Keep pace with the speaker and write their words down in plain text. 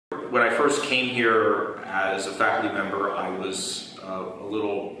when I first came here as a faculty member, I was a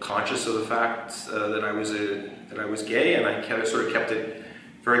little conscious of the fact that I was gay, and I sort of kept it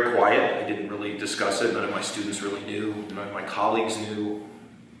very quiet. I didn't really discuss it. None of my students really knew. None of my colleagues knew.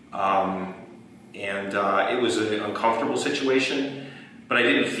 It was an uncomfortable situation, but I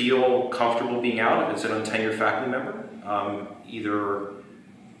didn't feel comfortable being out as an untenured faculty member, either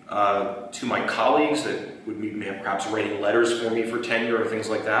to my colleagues that would be perhaps writing letters for me for tenure or things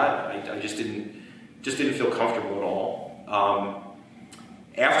like that. I just didn't feel comfortable at all.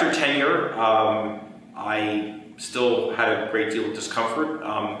 After tenure, I still had a great deal of discomfort.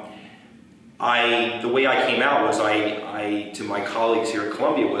 The way I came out was to my colleagues here at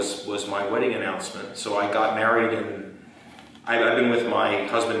Columbia was my wedding announcement. So I got married, and I've been with my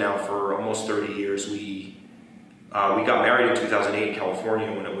husband now for almost 30 years. We got married in 2008 in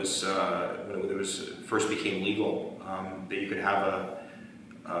California when it first became legal that you could have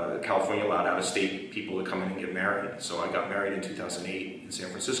California allowed out-of-state people to come in and get married. So I got married in 2008 in San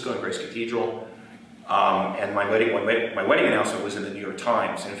Francisco in Grace Cathedral, and my wedding announcement was in the New York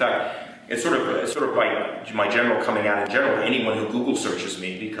Times. And in fact, it's sort of my general coming out in general to anyone who Google searches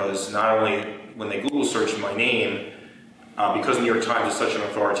me, because not only when they Google search my name, because the New York Times is such an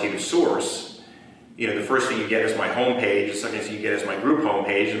authoritative source, you know, the first thing you get is my homepage, the second thing you get is my group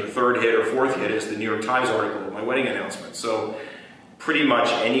homepage, and the third hit or fourth hit is the New York Times article of my wedding announcement. So pretty much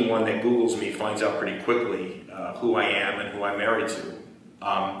anyone that Googles me finds out pretty quickly who I am and who I'm married to.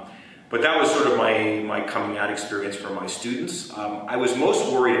 But that was sort of my coming out experience for my students. I was most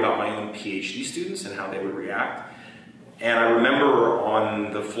worried about my own PhD students and how they would react. And I remember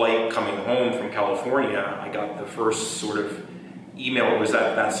on the flight coming home from California, I got the first sort of email. It was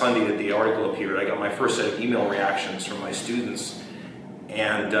that Sunday that the article appeared. I got my first set of email reactions from my students.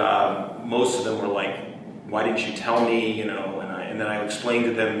 And most of them were like, "Why didn't you tell me?" You know, and then I explained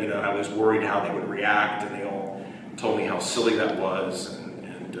to them, you know, I was worried how they would react, and they all told me how silly that was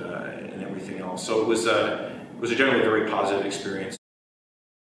and everything else. So it was a generally very positive experience.